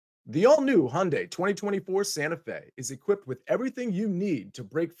The all-new Hyundai 2024 Santa Fe is equipped with everything you need to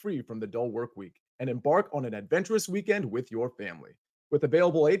break free from the dull work week and embark on an adventurous weekend with your family. With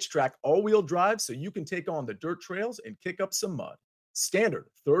available H-Track all-wheel drive so you can take on the dirt trails and kick up some mud. Standard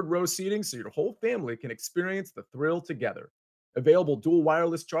third-row seating so your whole family can experience the thrill together. Available dual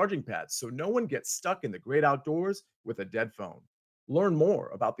wireless charging pads so no one gets stuck in the great outdoors with a dead phone. Learn more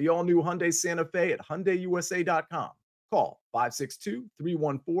about the all-new Hyundai Santa Fe at HyundaiUSA.com. Call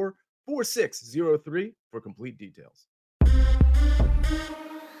 562-314-4603 for complete details.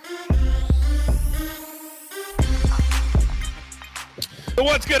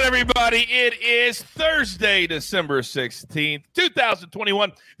 What's good, everybody? It is Thursday, December 16th,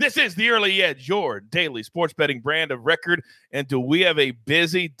 2021. This is The Early Edge, your daily sports betting brand of record. And do we have a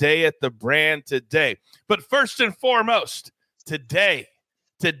busy day at the brand today? But first and foremost, today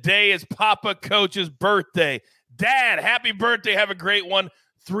is Papa Coach's birthday. Dad, happy birthday. Have a great one.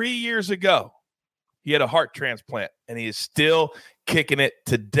 3 years ago, he had a heart transplant, and he is still kicking it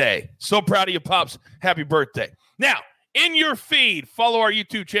today. So proud of you, Pops. Happy birthday. Now, in your feed, follow our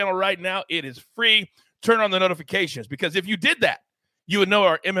YouTube channel right now. It is free. Turn on the notifications, because if you did that, you would know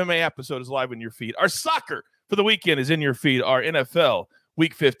our MMA episode is live in your feed. Our soccer for the weekend is in your feed. Our NFL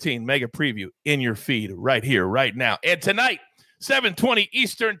Week 15 mega preview in your feed right here, right now. And tonight, 7:20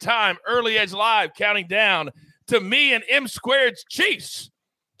 Eastern Time, Early Edge Live, counting down to me and M-Squared's Chiefs.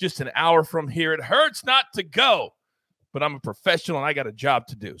 Just an hour from here. It hurts not to go, but I'm a professional and I got a job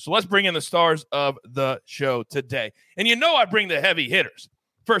to do. So let's bring in the stars of the show today. And you know I bring the heavy hitters.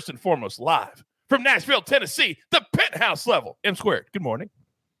 First and foremost, live from Nashville, Tennessee, the penthouse level. M-Squared, good morning.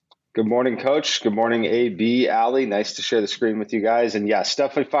 Good morning, Coach. Good morning, AB, Allie. Nice to share the screen with you guys. And yes,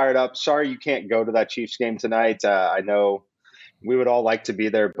 definitely fired up. Sorry you can't go to that Chiefs game tonight. I know we would all like to be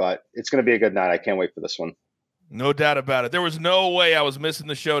there, but it's going to be a good night. I can't wait for this one. No doubt about it. There was no way I was missing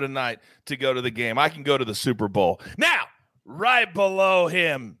the show tonight to go to the game. I can go to the Super Bowl. Now, right below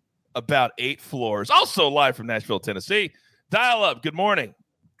him, about 8 floors, also live from Nashville, Tennessee, Dial Up. Good morning.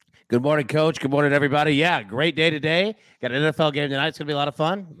 Good morning, Coach. Good morning, everybody. Yeah, great day today. Got an NFL game tonight. It's going to be a lot of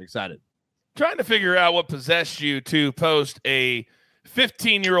fun. I'm excited. Trying to figure out what possessed you to post a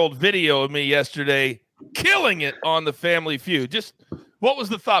 15-year-old video of me yesterday killing it on the Family Feud. Just what was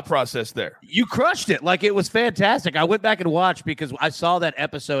the thought process there? You crushed it. Like, it was fantastic. I went back and watched because I saw that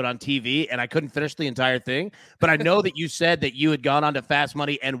episode on TV and I couldn't finish the entire thing. But I know that you said that you had gone on to Fast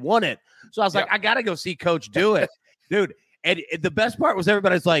Money and won it. So I was like, I got to go see Coach do it. Dude, and the best part was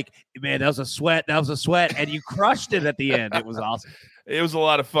everybody's like, man, that was a sweat. That was a sweat. And you crushed it at the end. It was awesome. It was a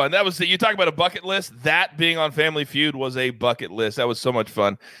lot of fun. That was you talk about a bucket list. That being on Family Feud was a bucket list. That was so much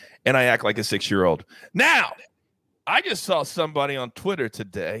fun. And I act like a 6-year-old. Now, I just saw somebody on Twitter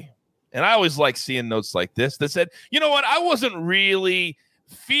today, and I always like seeing notes like this, that said, you know what, I wasn't really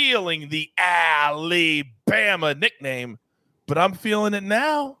feeling the Alabama nickname, but I'm feeling it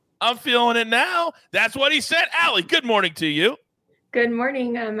now. I'm feeling it now. That's what he said. Allie, good morning to you. Good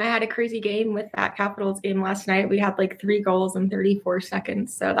morning. I had a crazy game with that Capitals game last night. We had like 3 goals in 34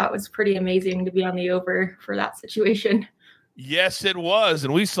 seconds, so that was pretty amazing to be on the over for that situation. Yes, it was.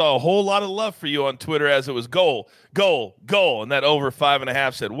 And we saw a whole lot of love for you on Twitter as it was goal, goal, goal. And that over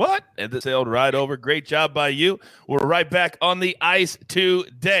 5.5 said, what? And it sailed right over. Great job by you. We're right back on the ice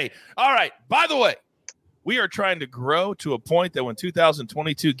today. All right. By the way, we are trying to grow to a point that when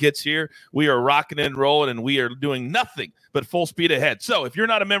 2022 gets here, we are rocking and rolling and we are doing nothing but full speed ahead. So if you're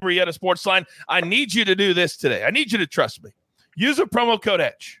not a member yet of Sportsline, I need you to do this today. I need you to trust me. Use a promo code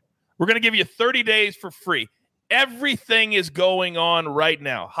EDGE. We're going to give you 30 days for free. Everything is going on right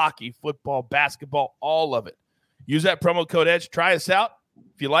now. Hockey, football, basketball, all of it. Use that promo code EDGE. Try us out.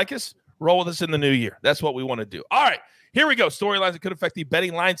 If you like us, roll with us in the new year. That's what we want to do. All right, here we go. Storylines that could affect the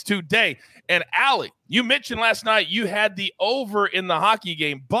betting lines today. And Allie, you mentioned last night you had the over in the hockey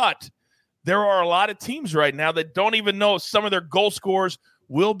game, but there are a lot of teams right now that don't even know if some of their goal scorers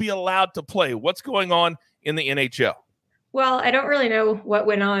will be allowed to play. What's going on in the NHL? Well, I don't really know what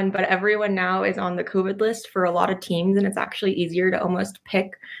went on, but everyone now is on the COVID list for a lot of teams, and it's actually easier to almost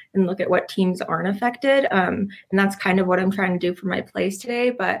pick and look at what teams aren't affected. And that's kind of what I'm trying to do for my plays today.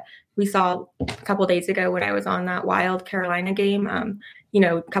 But we saw a couple days ago when I was on that Wild Carolina game, a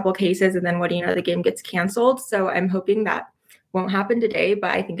couple cases, and then what do you know, the game gets canceled. So I'm hoping that won't happen today,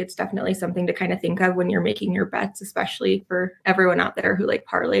 but I think it's definitely something to kind of think of when you're making your bets, especially for everyone out there who like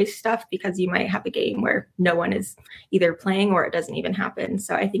parlay stuff, because you might have a game where no one is either playing or it doesn't even happen.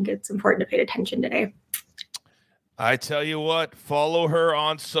 So I think it's important to pay attention today. I tell you what, follow her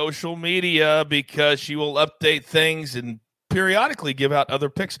on social media because she will update things and periodically give out other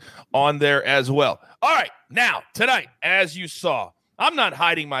picks on there as well. All right, now, tonight, as you saw, I'm not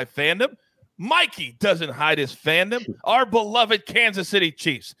hiding my fandom. Mikey doesn't hide his fandom. Our beloved Kansas City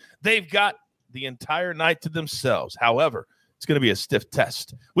Chiefs, they've got the entire night to themselves. However, it's going to be a stiff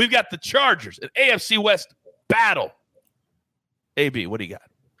test. We've got the Chargers, an AFC West battle. AB, what do you got?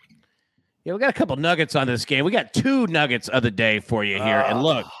 Yeah, we got a couple nuggets on this game. We got 2 nuggets of the day for you here. And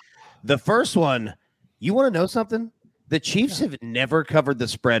look, the first one, you want to know something? The Chiefs have never covered the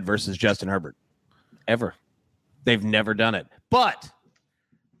spread versus Justin Herbert. Ever. They've never done it. But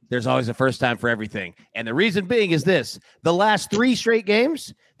there's always a first time for everything. And the reason being is this. The last 3 straight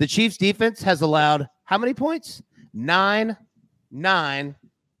games, the Chiefs defense has allowed how many points? 9, 9,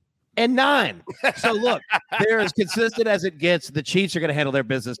 and 9. So look, they're as consistent as it gets. The Chiefs are going to handle their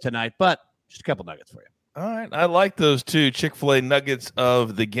business tonight, but just a couple nuggets for you. All right. I like those 2 Chick-fil-A nuggets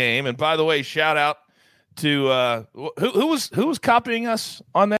of the game. And by the way, shout out to who was copying us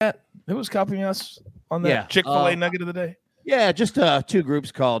on that? Who was copying us on that Chick-fil-A nugget of the day? Yeah, just 2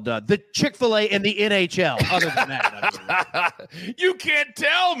 groups called the Chick-fil-A and the NHL. Other than that, you can't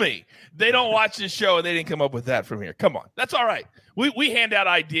tell me they don't watch this show and they didn't come up with that from here. Come on, that's all right. We hand out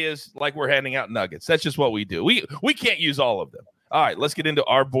ideas like we're handing out nuggets. That's just what we do. We can't use all of them. All right, let's get into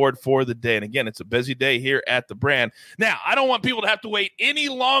our board for the day. And again, it's a busy day here at the brand. Now, I don't want people to have to wait any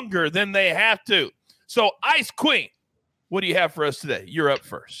longer than they have to. So, Ice Queen, what do you have for us today? You're up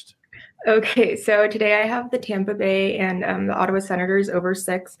first. Okay, so today I have the Tampa Bay and the Ottawa Senators over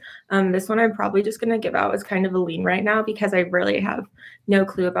 6. This one I'm probably just going to give out as kind of a lean right now because I really have no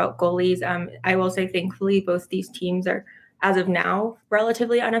clue about goalies. I will say, thankfully, both these teams are, as of now,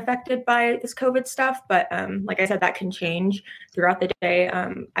 relatively unaffected by this COVID stuff. But like I said, that can change throughout the day.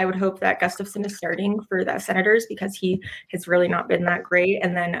 I would hope that Gustafsson is starting for the Senators because he has really not been that great.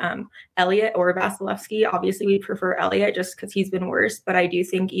 And then Elliott or Vasilevsky, obviously we prefer Elliott just because he's been worse. But I do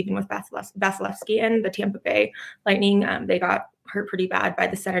think even with Vasilevsky and the Tampa Bay Lightning, they got hurt pretty bad by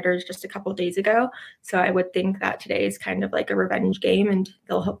the Senators just a couple of days ago. So I would think that today is kind of like a revenge game and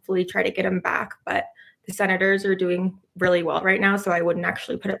they'll hopefully try to get him back. But the Senators are doing really well right now, so I wouldn't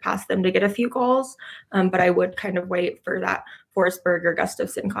actually put it past them to get a few goals. But I would kind of wait for that Forsberg or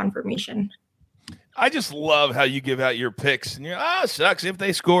Gustafsson confirmation. I just love how you give out your picks. And you're, sucks if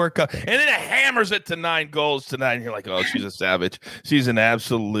they score. And then it hammers it to 9 goals tonight. And you're like, oh, she's a savage. She's an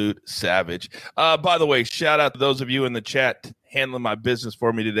absolute savage. By the way, shout out to those of you in the chat handling my business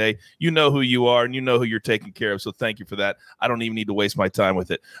for me today. You know who you are, and you know who you're taking care of. So thank you for that. I don't even need to waste my time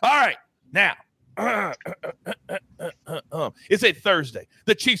with it. All right, now. It's a Thursday.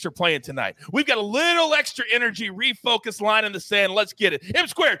 The Chiefs are playing tonight. We've got a little extra energy, refocus line in the sand. Let's get it. M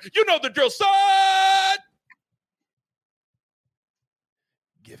squared, you know the drill, son.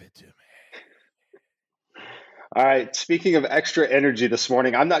 Give it to me. All right. Speaking of extra energy this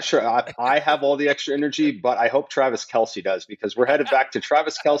morning, I'm not sure I have all the extra energy, but I hope Travis Kelce does because we're headed back to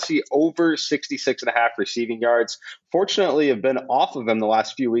Travis Kelce over 66.5 receiving yards. Fortunately, I've been off of him the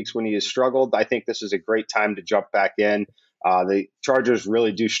last few weeks when he has struggled. I think this is a great time to jump back in. The Chargers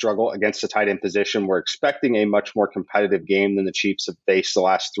really do struggle against the tight end position. We're expecting a much more competitive game than the Chiefs have faced the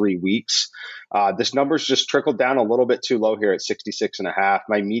last 3 weeks. This number's just trickled down a little bit too low here at 66.5.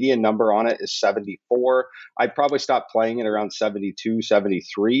 My median number on it is 74. I'd probably stop playing it around 72,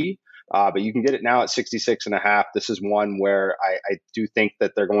 73. But you can get it now at 66.5. This is one where I do think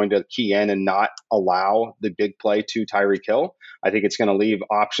that they're going to key in and not allow the big play to Tyreek Hill. I think it's going to leave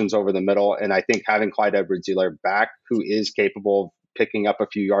options over the middle. And I think having Clyde Edwards-Helaire back, who is capable of picking up a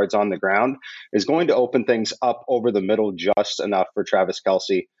few yards on the ground, is going to open things up over the middle just enough for Travis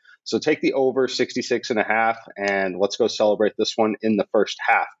Kelce. So take the over 66.5 and let's go celebrate this one in the first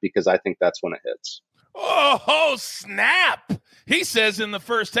half because I think that's when it hits. Oh, snap. He says in the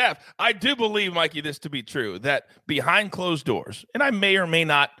first half. I do believe, Mikey, this to be true, that behind closed doors, and I may or may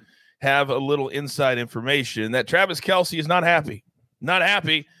not have a little inside information, that Travis Kelce is not happy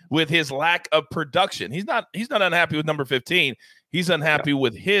with his lack of production. He's not unhappy with number 15. He's unhappy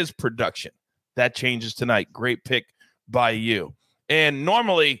with his production. That changes tonight. Great pick by you. And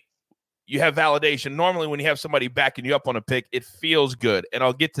normally you have validation. Normally when you have somebody backing you up on a pick, it feels good. And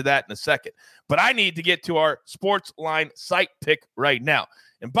I'll get to that in a second. But I need to get to our sports line site pick right now.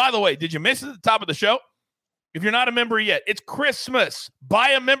 And by the way, did you miss it at the top of the show? If you're not a member yet, it's Christmas. Buy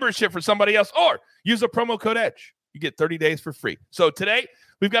a membership for somebody else or use a promo code EDGE. You get 30 days for free. So today,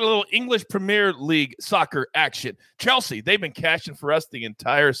 we've got a little English Premier League soccer action. Chelsea, they've been cashing for us the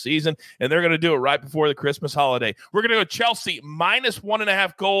entire season, and they're going to do it right before the Christmas holiday. We're going to go Chelsea minus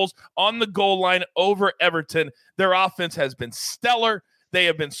 1.5 goals on the goal line over Everton. Their offense has been stellar. They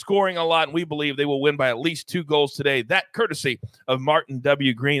have been scoring a lot, and we believe they will win by at least 2 goals today. That courtesy of Martin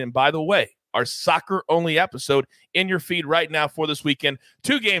W. Green. And by the way, our soccer-only episode in your feed right now for this weekend.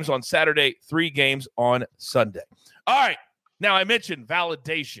 2 games on Saturday, 3 games on Sunday. All right, now I mentioned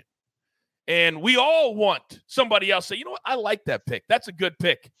validation. And we all want somebody else to say, you know what, I like that pick. That's a good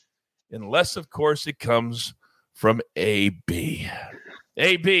pick. Unless, of course, it comes from AB.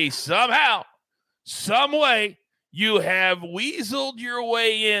 AB, somehow, some way, you have weaseled your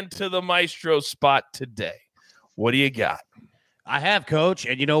way into the maestro spot today. What do you got? I have, Coach.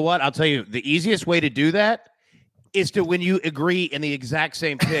 And you know what? I'll tell you, the easiest way to do that is to when you agree in the exact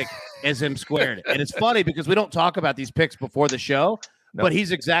same pick as him squared. And it's funny because we don't talk about these picks before the show. No. But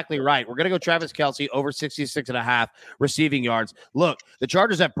he's exactly right. We're going to go Travis Kelce over 66.5 receiving yards. Look, the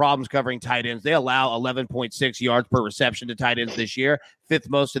Chargers have problems covering tight ends. They allow 11.6 yards per reception to tight ends this year, 5th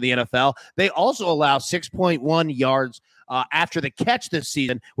most of the NFL. They also allow 6.1 yards after the catch this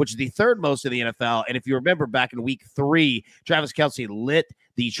season, which is the 3rd most of the NFL. And if you remember back in week 3, Travis Kelce lit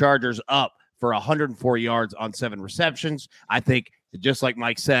the Chargers up for 104 yards on 7 receptions. I think, just like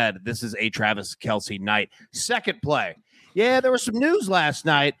Mike said, this is a Travis Kelce night. Second play. Yeah, there was some news last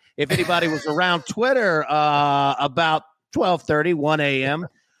night. If anybody was around Twitter about 12:30, 1 a.m.,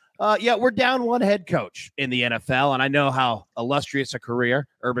 we're down 1 head coach in the NFL, and I know how illustrious a career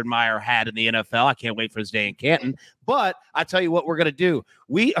Urban Meyer had in the NFL. I can't wait for his day in Canton. But I tell you what we're going to do.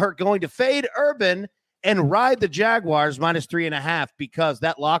 We are going to fade Urban and ride the Jaguars -3.5 because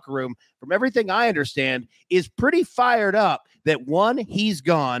that locker room, from everything I understand, is pretty fired up that 1, he's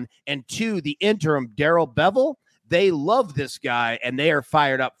gone, and 2, the interim, Darrell Bevell, they love this guy, and they are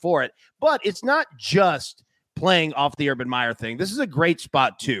fired up for it. But it's not just playing off the Urban Meyer thing. This is a great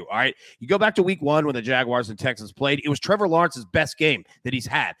spot, too, all right? You go back to week 1 when the Jaguars and Texans played. It was Trevor Lawrence's best game that he's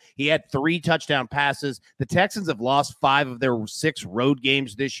had. He had 3 touchdown passes. The Texans have lost 5 of their 6 road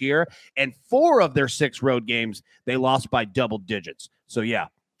games this year, and 4 of their 6 road games they lost by double digits. So, yeah,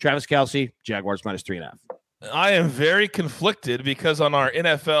 Travis Kelce, Jaguars -3.5. I am very conflicted because on our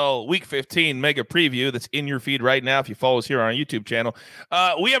NFL Week 15 mega preview that's in your feed right now, if you follow us here on our YouTube channel,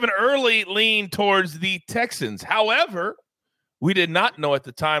 we have an early lean towards the Texans. However, we did not know at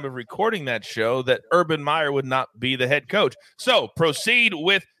the time of recording that show that Urban Meyer would not be the head coach. So proceed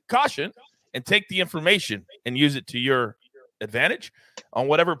with caution and take the information and use it to your advantage on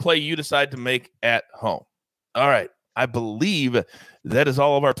whatever play you decide to make at home. All right. I believe that is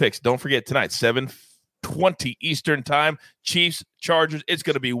all of our picks. Don't forget tonight, 7:20 Eastern time, Chiefs, Chargers. It's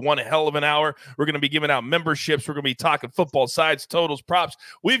going to be one hell of an hour. We're going to be giving out memberships. We're going to be talking football sides, totals, props.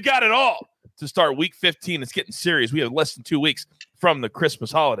 We've got it all to start week 15. It's getting serious. We have less than 2 weeks from the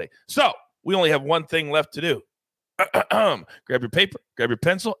Christmas holiday. So we only have one thing left to do. Grab your paper, grab your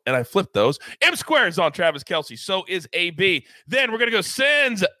pencil, and I flipped those. M Square is on Travis Kelce. So is AB. Then we're going to go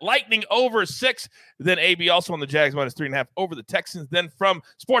Sens, Lightning over 6. Then AB also on the Jags -3.5 over the Texans. Then from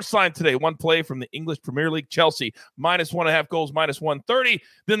Sportsline today, one play from the English Premier League, Chelsea -1.5 goals, -130.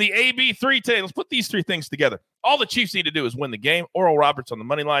 Then the AB 3 today. Let's put these 3 things together. All the Chiefs need to do is win the game. Oral Roberts on the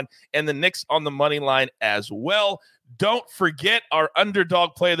money line, and the Knicks on the money line as well. Don't forget our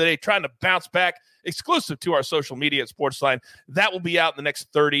underdog play of the day, trying to bounce back, exclusive to our social media at Sportsline. That will be out in the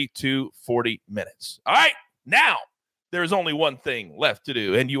next 30 to 40 minutes. All right, now there is only one thing left to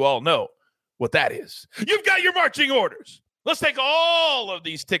do, and you all know what that is. You've got your marching orders. Let's take all of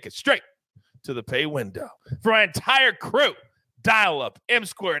these tickets straight to the pay window. For our entire crew, Dial Up, M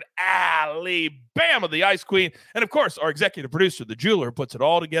Squared, Alabama, the Ice Queen, and, of course, our executive producer, the jeweler, who puts it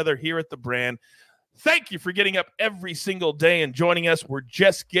all together here at the brand. Thank you for getting up every single day and joining us. We're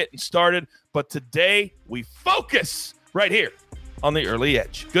just getting started, but today we focus right here on the early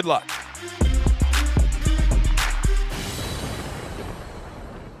edge. Good luck.